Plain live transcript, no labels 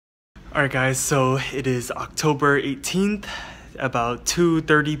Alright guys, so it is October 18th, about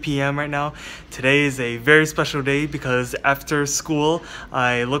 2:30 p.m. right now. Today is a very special day because after school,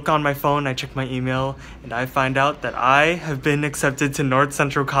 I look on my phone, I check my email, and I find out that I have been accepted to North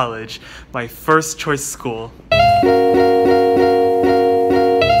Central College, my first choice school.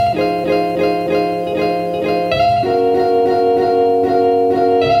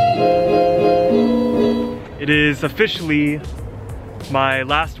 It is officially my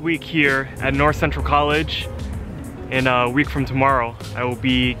last week here at North Central College. In a week from tomorrow, I will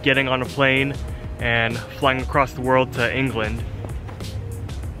be getting on a plane and flying across the world to England.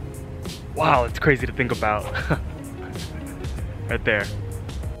 Wow, it's crazy to think about. Right there.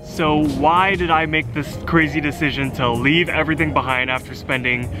 So why did I make this crazy decision to leave everything behind after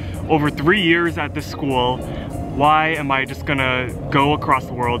spending over 3 years at this school? Why am I just gonna go across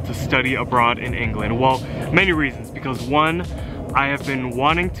the world to study abroad in England? Well, many reasons. Because one, I have been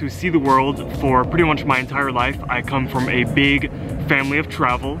wanting to see the world for pretty much my entire life. I come from a big family of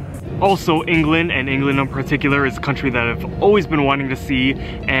travel. Also, England, and England in particular, is a country that I've always been wanting to see,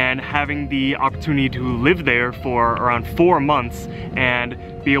 and having the opportunity to live there for around 4 months and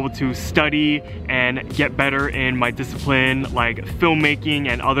be able to study and get better in my discipline like filmmaking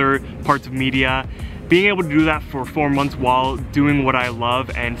and other parts of media. Being able to do that for 4 months while doing what I love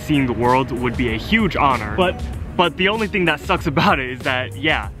and seeing the world would be a huge honor. But the only thing that sucks about it is that,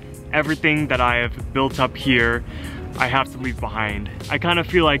 yeah, everything that I have built up here, I have to leave behind. I kind of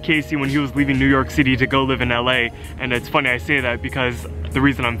feel like Casey when he was leaving New York City to go live in LA, and it's funny I say that because the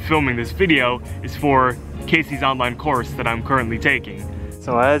reason I'm filming this video is for Casey's online course that I'm currently taking.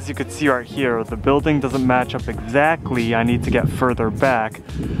 So as you can see right here, the building doesn't match up exactly. I need to get further back.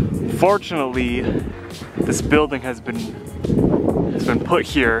 Fortunately, this building has been put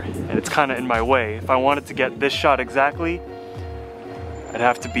here and it's kind of in my way. If I wanted to get this shot exactly, I'd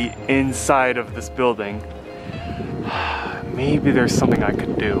have to be inside of this building. Maybe there's something I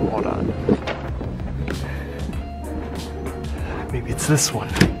could do. Hold on. Maybe it's this one.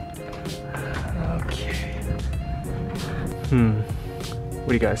 Okay. What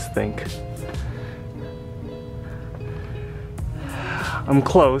do you guys think? I'm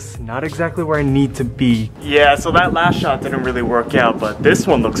close, not exactly where I need to be. Yeah, so that last shot didn't really work out, but this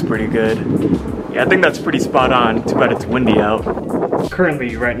one looks pretty good. Yeah, I think that's pretty spot on. Too bad it's windy out.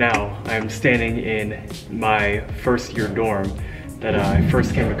 Currently, right now, I'm standing in my first year dorm that I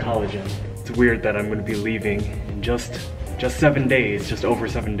first came to college in. It's weird that I'm gonna be leaving in just 7 days, just over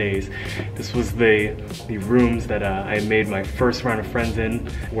 7 days. This was the rooms that I made my first round of friends in,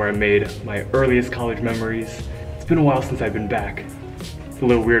 where I made my earliest college memories. It's been a while since I've been back. It's a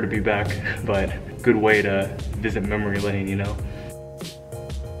little weird to be back, but good way to visit memory lane, you know?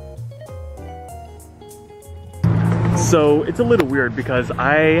 So it's a little weird because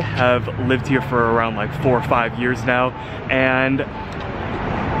I have lived here for around like 4 or 5 years now, and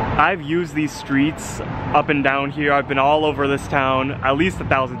I've used these streets up and down here. I've been all over this town at least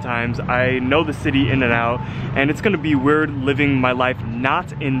 1,000 times. I know the city in and out, and it's gonna be weird living my life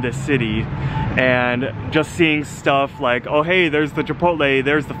not in the city and just seeing stuff like, oh hey, there's the Chipotle,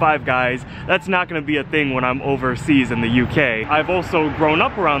 there's the Five Guys. That's not gonna be a thing when I'm overseas in the UK. I've also grown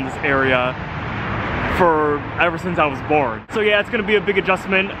up around this area ever since I was born. So yeah, it's gonna be a big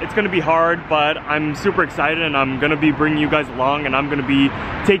adjustment. It's gonna be hard, but I'm super excited and I'm gonna be bringing you guys along and I'm gonna be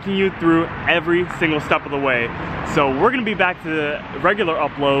taking you through every single step of the way. So we're gonna be back to regular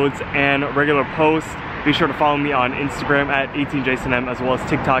uploads and regular posts. Be sure to follow me on Instagram at 18JasonM as well as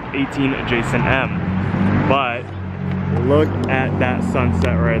TikTok 18JasonM. But look at that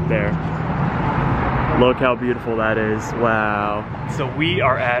sunset right there. Look how beautiful that is. Wow. So we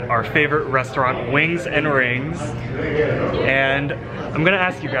are at our favorite restaurant, Wings and Rings. And I'm gonna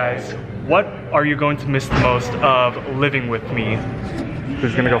ask you guys, what are you going to miss the most of living with me?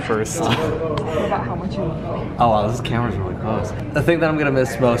 Who's gonna go first? What about how much you love me? Oh wow, this camera's really close. The thing that I'm gonna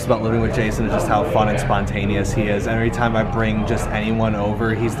miss most about living with Jason is just how fun and spontaneous he is. Every time I bring just anyone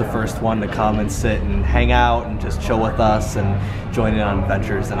over, he's the first one to come and sit and hang out and just chill with us and join in on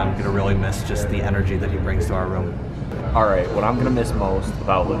adventures, and I'm gonna really miss just the energy that he brings to our room. Alright, what I'm gonna miss most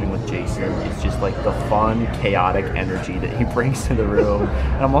about living with Jason is just like the fun, chaotic energy that he brings to the room.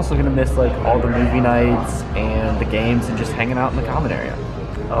 And I'm also gonna miss like all the movie nights and the games and just hanging out in the common area.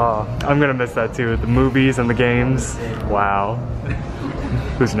 Oh, I'm gonna miss that too. The movies and the games. Wow.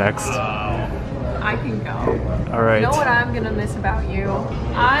 Who's next? I can go. All right. You know what I'm gonna miss about you?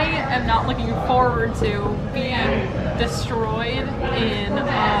 I am not looking forward to being destroyed in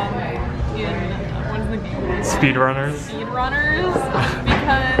the game. Speedrunners. Speedrunners,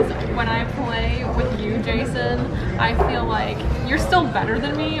 because when I play with you, Jason, I feel like you're still better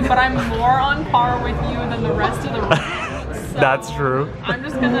than me, but I'm more on par with you than the rest of the room. So That's true. I'm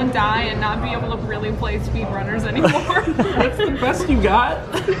just gonna die and not be able to really play speedrunners anymore. That's the best you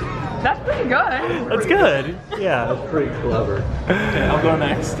got? That's pretty good. That's good. Yeah. Pretty clever. Okay, I'll go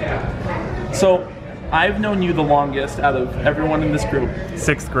next. So, I've known you the longest out of everyone in this group.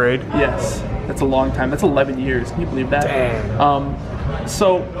 6th grade. Yes, that's a long time. That's 11 years. Can you believe that? Dang.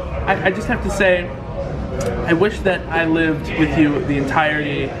 So, I just have to say, I wish that I lived with you the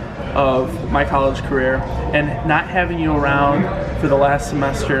entirety of my college career, and not having you around for the last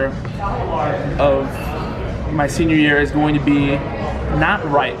semester of my senior year is going to be not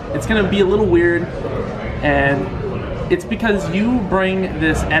right. It's going to be a little weird, and it's because you bring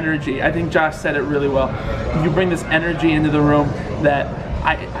this energy. I think Josh said it really well. You bring this energy into the room that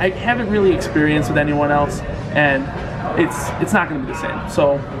I haven't really experienced with anyone else, and it's not going to be the same.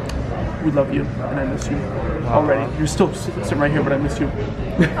 So we love you, and I miss you already. You're still sitting right here, but I miss you.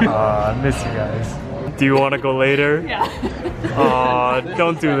 I miss you guys. Do you want to go later? Yeah. Aw,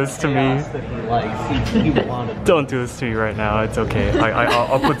 don't do this to me. He wanted. Don't do this to me right now. It's okay.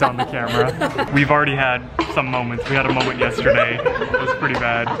 I'll put down the camera. We've already had some moments. We had a moment yesterday. It was pretty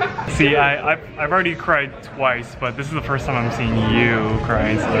bad. See, I've already cried twice, but this is the first time I'm seeing you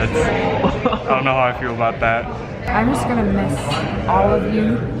cry, so I don't know how I feel about that. I'm just gonna miss all of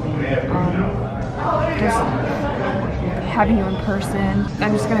you. Just having you in person.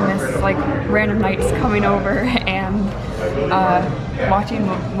 I'm just gonna miss like random nights coming over and watching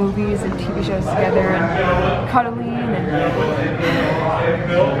movies and TV shows together and cuddling and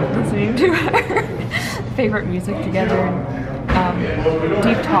listening to our favorite music together and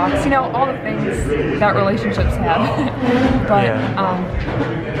deep talks. You know, all the things that relationships have. But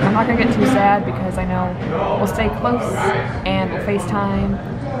I'm not gonna get too sad because I know we'll stay close and we'll FaceTime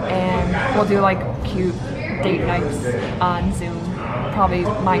and we'll do like cute date nights on Zoom, probably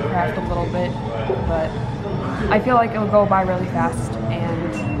Minecraft a little bit, but I feel like it'll go by really fast,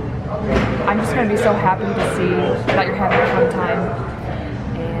 and I'm just going to be so happy to see that you're having a fun time,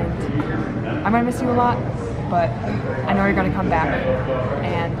 and I'm going to miss you a lot, but I know you're going to come back,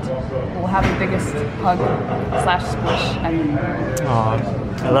 and we'll have the biggest hug / squish ever.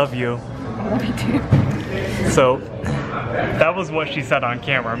 Aw, I love you. I love you too. So, that was what she said on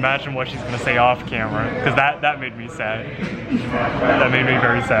camera. Imagine what she's gonna say off camera, because that made me sad. That made me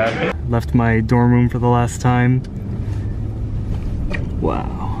very sad. Left my dorm room for the last time.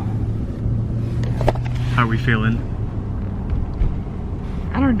 Wow. How are we feeling?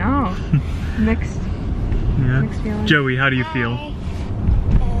 I don't know. Mixed feelings. Joey, how do you feel?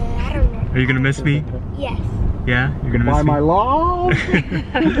 I don't know. Are you gonna miss me? Yes. Yeah? You're gonna miss me? my love.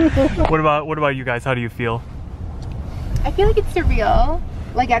 What about you guys? How do you feel? I feel like it's surreal.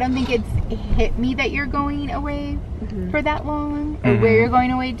 Like, I don't think it's hit me that you're going away for that long, or where you're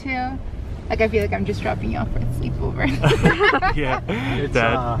going away to. Like, I feel like I'm just dropping you off for a sleepover. Yeah.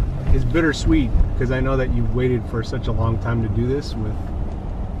 It's bittersweet because I know that you've waited for such a long time to do this, with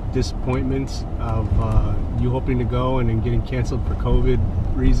disappointments of you hoping to go and then getting canceled for COVID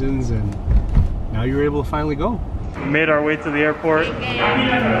reasons, and now you're able to finally go. We made our way to the airport.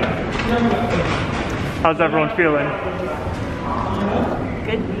 How's everyone feeling?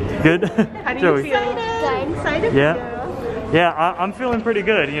 Good. Good? How do Joey? you feel? Excited? Yeah. Yeah, I'm feeling pretty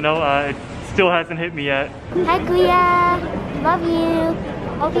good, you know. It still hasn't hit me yet. Hi, Kuya. Love you.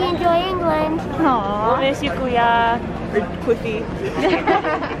 Hope you enjoy England. Aww. Miss you, Kuya. Or Quiffy.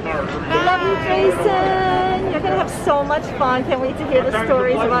 Love you, Jason. You're gonna have so much fun. Can't wait to hear the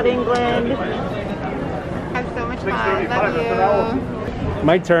stories about England. Have so much fun. Love you.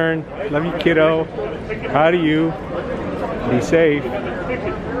 My turn. Love you, kiddo. Proud of you. Be safe.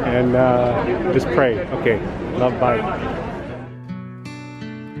 And just pray. Okay. Love, bye.